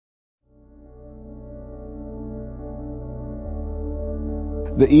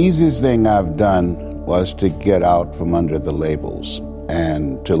The easiest thing I've done was to get out from under the labels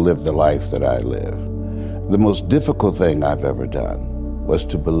and to live the life that I live. The most difficult thing I've ever done was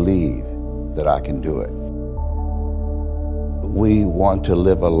to believe that I can do it. We want to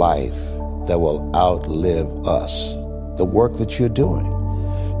live a life that will outlive us, the work that you're doing.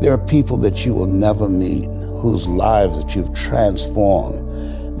 There are people that you will never meet, whose lives that you've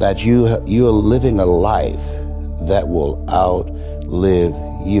transformed, that you're living a life that will outlive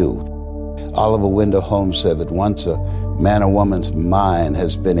you. Oliver Wendell Holmes said that once a man or woman's mind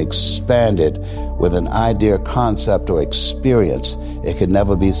has been expanded with an idea, concept, or experience, it can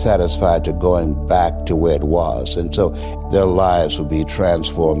never be satisfied to going back to where it was. And so their lives will be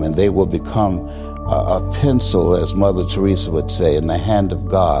transformed and they will become a pencil, as Mother Teresa would say, in the hand of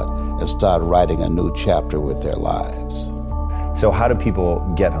God and start writing a new chapter with their lives. So how do people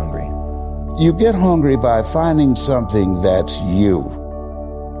get hungry? You get hungry by finding something that's you.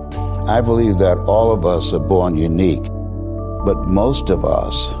 I believe that all of us are born unique, but most of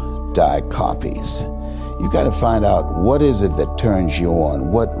us die copies. You got to find out what is it that turns you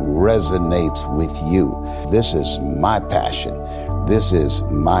on, what resonates with you. This is my passion. This is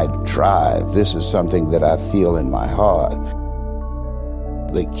my drive. This is something that I feel in my heart.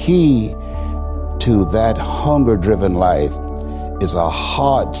 The key to that hunger-driven life is a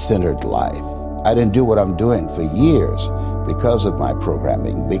heart-centered life. I didn't do what I'm doing for years because of my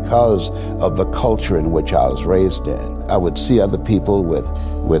programming, because of the culture in which I was raised in. I would see other people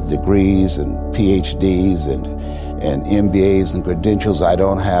with degrees and PhDs and MBAs and credentials I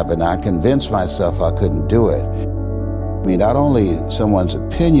don't have, and I convinced myself I couldn't do it. I mean, not only someone's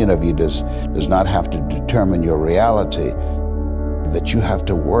opinion of you does not have to determine your reality, that you have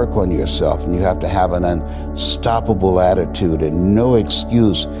to work on yourself and you have to have an unstoppable attitude and no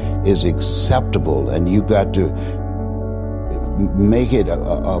excuse is acceptable, and you got to make it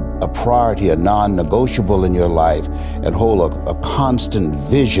a priority, a non-negotiable in your life, and hold a constant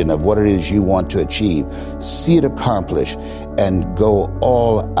vision of what it is you want to achieve. See it accomplished and go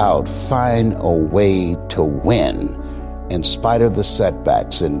all out. Find a way to win in spite of the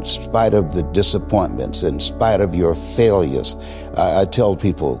setbacks, in spite of the disappointments, in spite of your failures. I tell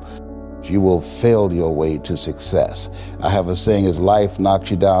people, you will fail your way to success. I have a saying, as life knocks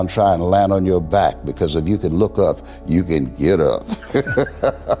you down, try and land on your back, because if you can look up, you can get up.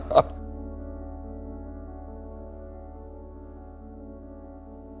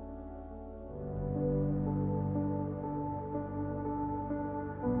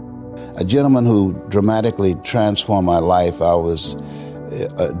 A gentleman who dramatically transformed my life, I was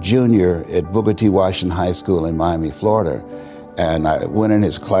a junior at Booker T. Washington High School in Miami, Florida. And I went in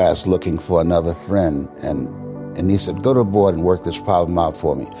his class looking for another friend, and he said, go to the board and work this problem out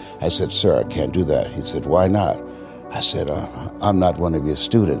for me. I said, sir, I can't do that. He said, why not? I said, I'm not one of your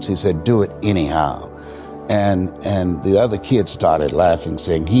students. He said, do it anyhow. And the other kids started laughing,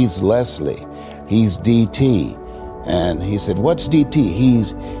 saying, he's Leslie, he's DT. And he said, what's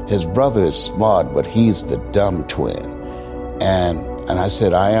DT? His brother is smart, but he's the dumb twin. And I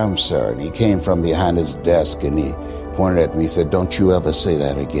said, I am, sir. And he came from behind his desk and he pointed at me and said, don't you ever say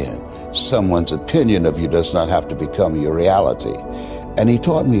that again. Someone's opinion of you does not have to become your reality. And he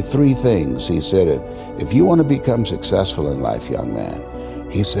taught me three things. He said, if you want to become successful in life, young man,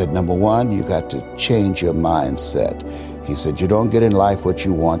 he said, number one, you got to change your mindset. He said, you don't get in life what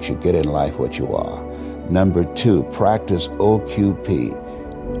you want, you get in life what you are. Number two, practice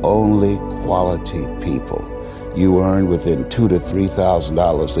OQP, only quality people. You earn within $2,000 to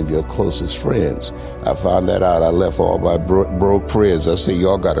 $3,000 of your closest friends. I found that out. I left all my broke friends. I said,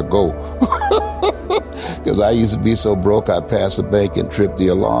 y'all got to go. Because I used to be so broke, I'd pass the bank and trip the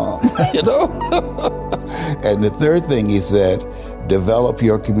alarm, you know? And the third thing he said, develop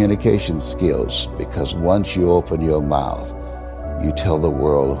your communication skills, because once you open your mouth, you tell the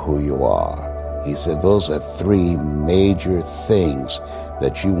world who you are. He said, those are three major things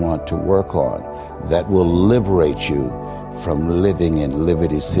that you want to work on that will liberate you from living in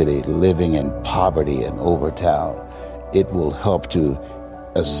Liberty City, living in poverty in Overtown. It will help to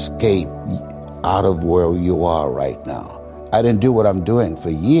escape out of where you are right now. I didn't do what I'm doing for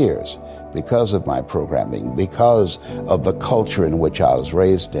years because of my programming, because of the culture in which I was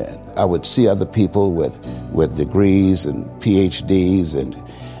raised in. I would see other people with degrees and PhDs and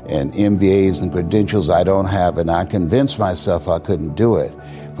MBAs and credentials I don't have, and I convinced myself I couldn't do it.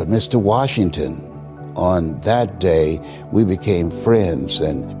 But Mr. Washington, on that day, we became friends.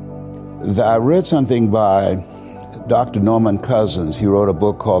 And I read something by Dr. Norman Cousins. He wrote a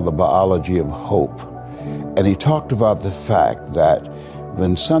book called The Biology of Hope. And he talked about the fact that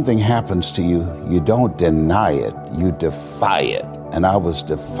when something happens to you, you don't deny it, you defy it. And I was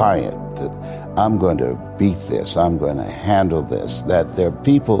defiant that I'm going to beat this, I'm going to handle this. That there are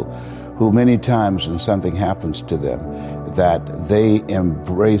people who many times when something happens to them, that they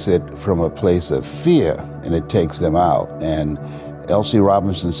embrace it from a place of fear and it takes them out. And L.C.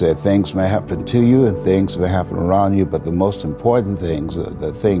 Robinson said, things may happen to you and things may happen around you, but the most important things are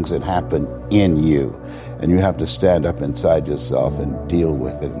the things that happen in you. And you have to stand up inside yourself and deal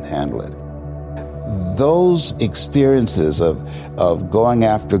with it and handle it. Those experiences of going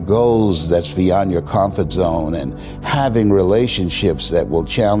after goals that's beyond your comfort zone and having relationships that will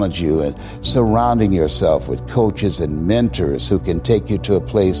challenge you and surrounding yourself with coaches and mentors who can take you to a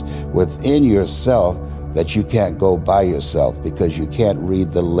place within yourself that you can't go by yourself because you can't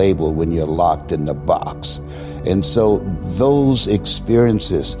read the label when you're locked in the box. And so those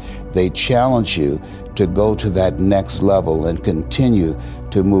experiences, they challenge you to go to that next level and continue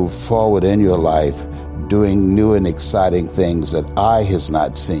to move forward in your life, doing new and exciting things that eye has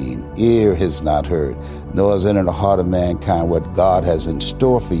not seen, ear has not heard, nor has entered the heart of mankind what God has in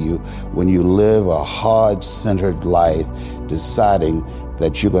store for you when you live a heart-centered life, deciding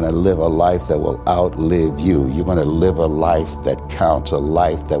that you're going to live a life that will outlive you. You're going to live a life that counts, a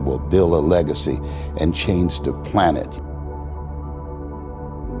life that will build a legacy and change the planet.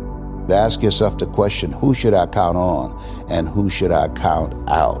 Ask yourself the question, who should I count on and who should I count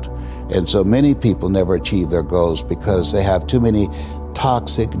out? And so many people never achieve their goals because they have too many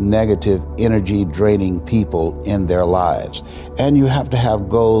toxic, negative, energy-draining people in their lives. And you have to have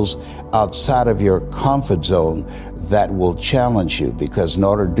goals outside of your comfort zone that will challenge you, because in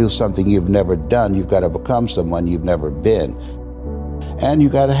order to do something you've never done, you've got to become someone you've never been. And you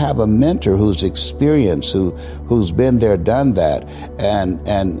got to have a mentor who's experienced, who's been there, done that.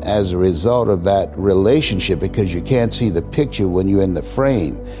 And as a result of that relationship, because you can't see the picture when you're in the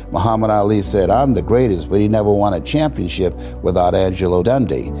frame. Muhammad Ali said, I'm the greatest, but he never won a championship without Angelo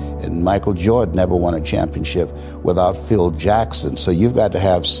Dundee. And Michael Jordan never won a championship without Phil Jackson. So you've got to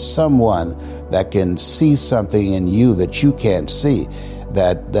have someone that can see something in you that you can't see,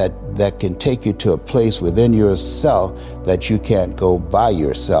 that can take you to a place within yourself that you can't go by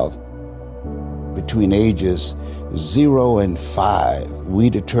yourself. Between ages 0 and 5, we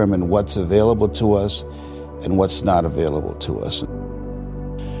determine what's available to us and what's not available to us.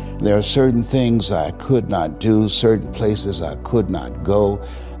 There are certain things I could not do, certain places I could not go,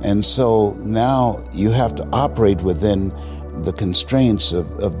 and so now you have to operate within the constraints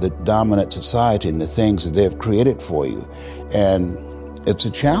of the dominant society and the things that they've created for you. And it's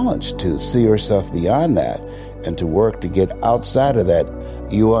a challenge to see yourself beyond that and to work to get outside of that.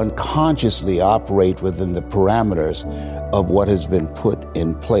 You unconsciously operate within the parameters of what has been put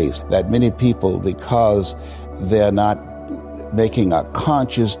in place. That many people, because they're not making a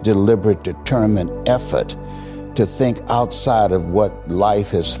conscious, deliberate, determined effort to think outside of what life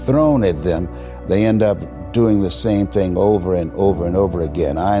has thrown at them, they end up doing the same thing over and over and over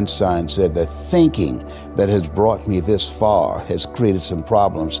again. Einstein said that thinking that has brought me this far has created some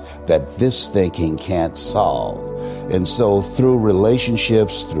problems that this thinking can't solve. And so through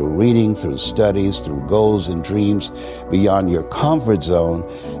relationships, through reading, through studies, through goals and dreams beyond your comfort zone,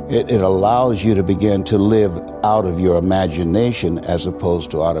 it allows you to begin to live out of your imagination as opposed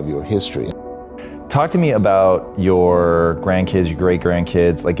to out of your history. Talk to me about your grandkids, your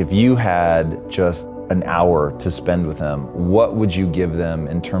great-grandkids. Like, if you had just an hour to spend with them, what would you give them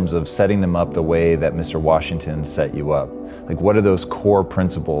in terms of setting them up the way that Mr. Washington set you up? Like, what are those core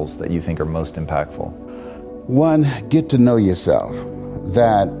principles that you think are most impactful? One, get to know yourself.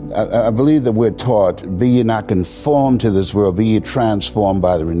 That I believe that we're taught, be ye not conformed to this world, be ye transformed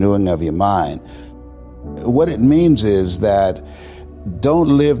by the renewing of your mind. What it means is that don't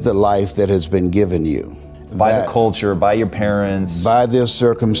live the life that has been given you. By the culture, by your parents. By their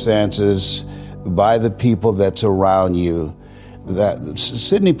circumstances, by the people that's around you. That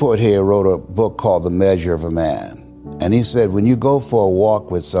Sidney Poitier wrote a book called The Measure of a Man. And he said, when you go for a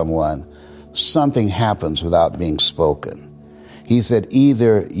walk with someone, something happens without being spoken. He said,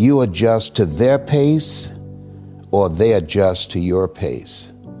 either you adjust to their pace or they adjust to your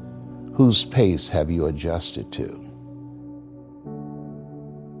pace. Whose pace have you adjusted to?